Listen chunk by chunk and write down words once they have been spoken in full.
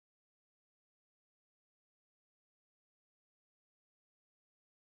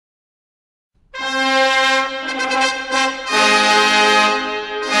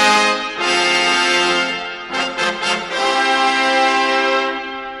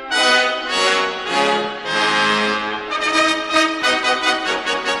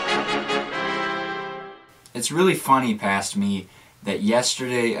It's really funny past me that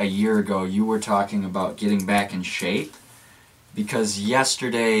yesterday, a year ago, you were talking about getting back in shape, because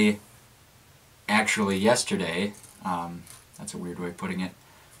yesterday, actually yesterday, that's a weird way of putting it,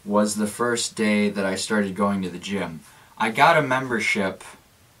 was the first day that I started going to the gym. I got a membership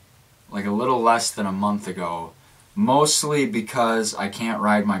like a little less than a month ago, mostly because I can't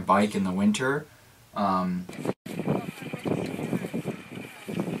ride my bike in the winter.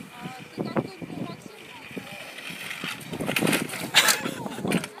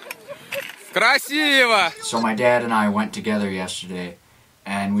 Красиво! So my dad and I went together yesterday,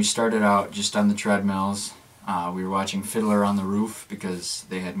 and we started out just on the treadmills. We were watching Fiddler on the Roof because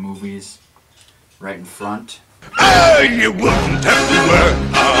they had movies right in front. You wouldn't have to work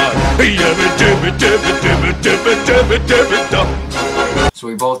hard. So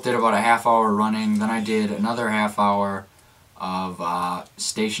we both did about a half hour running, then I did another half hour of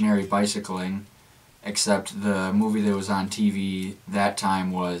stationary bicycling, except the movie that was on TV that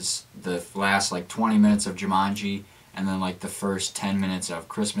time was the last like 20 minutes of Jumanji, and then like the first 10 minutes of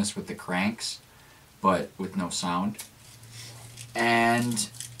Christmas with the Cranks, but with no sound. And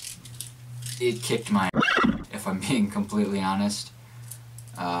it kicked my ass, if I'm being completely honest.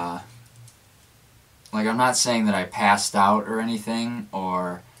 Like, I'm not saying that I passed out or anything,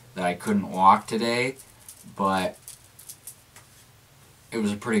 or that I couldn't walk today, but it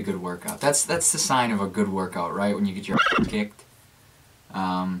was a pretty good workout. That's the sign of a good workout, right? When you get your ass kicked.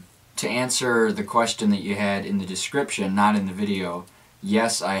 To answer the question that you had in the description, not in the video,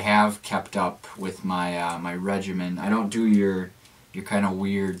 yes, I have kept up with my my regimen. I don't do your kind of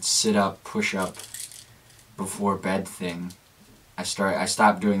weird sit-up, push-up before bed thing. I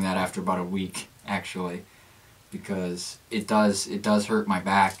stopped doing that after about a week, actually, because it does hurt my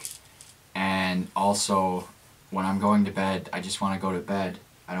back, and also when I'm going to bed, I just want to go to bed.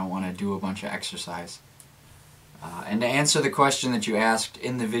 I don't want to do a bunch of exercise. And to answer the question that you asked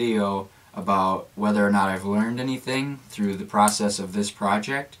in the video about whether or not I've learned anything through the process of this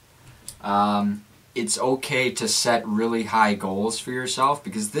project, it's okay to set really high goals for yourself,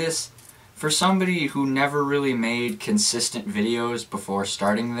 because this, for somebody who never really made consistent videos before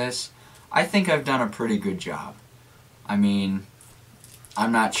starting this, I think I've done a pretty good job. I mean,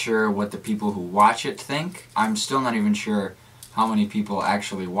 I'm not sure what the people who watch it think. I'm still not even sure how many people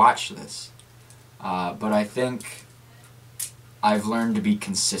actually watch this. But I think I've learned to be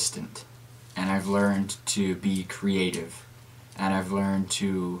consistent, and I've learned to be creative, and I've learned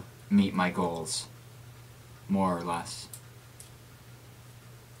to meet my goals, more or less.